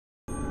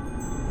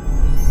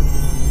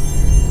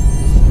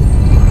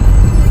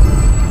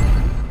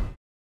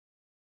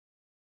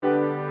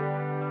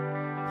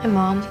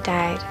mom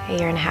died a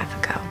year and a half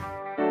ago.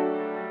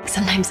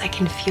 Sometimes I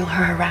can feel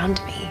her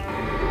around me.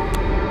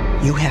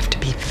 You have to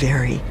be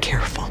very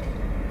careful.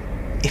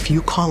 If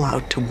you call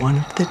out to one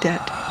of the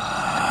dead,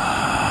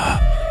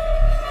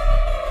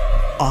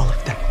 all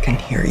of them can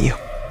hear you.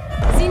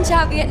 Xin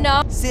chào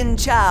Vietnam. Xin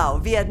chào,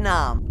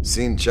 Vietnam.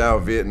 Xin chào,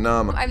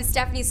 Vietnam. I'm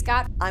Stephanie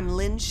Scott. I'm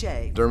Lynn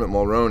Shay. Dermot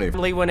Mulroney.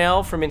 I'm Lee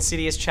Winnell from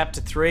Insidious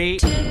Chapter 3.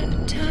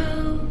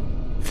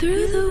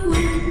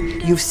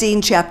 You've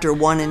seen Chapter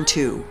 1 and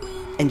 2,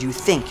 and you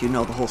think you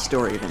know the whole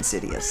story of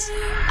Insidious.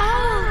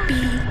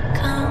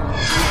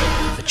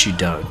 But you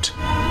don't.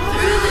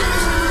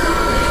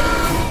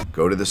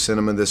 Go to the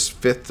cinema this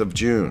 5th of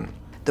June.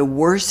 The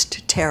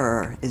worst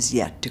terror is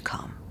yet to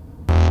come.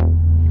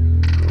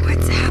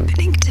 What's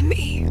happening to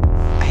me?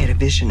 I had a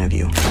vision of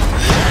you.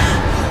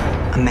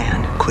 A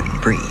man who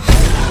couldn't breathe.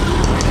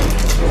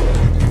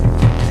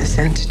 This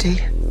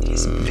entity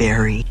is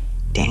very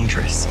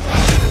dangerous.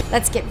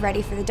 Let's get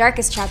ready for the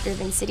darkest chapter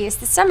of Insidious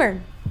this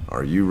summer.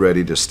 Are you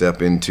ready to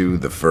step into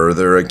the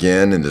further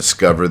again and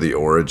discover the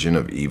origin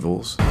of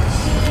evils?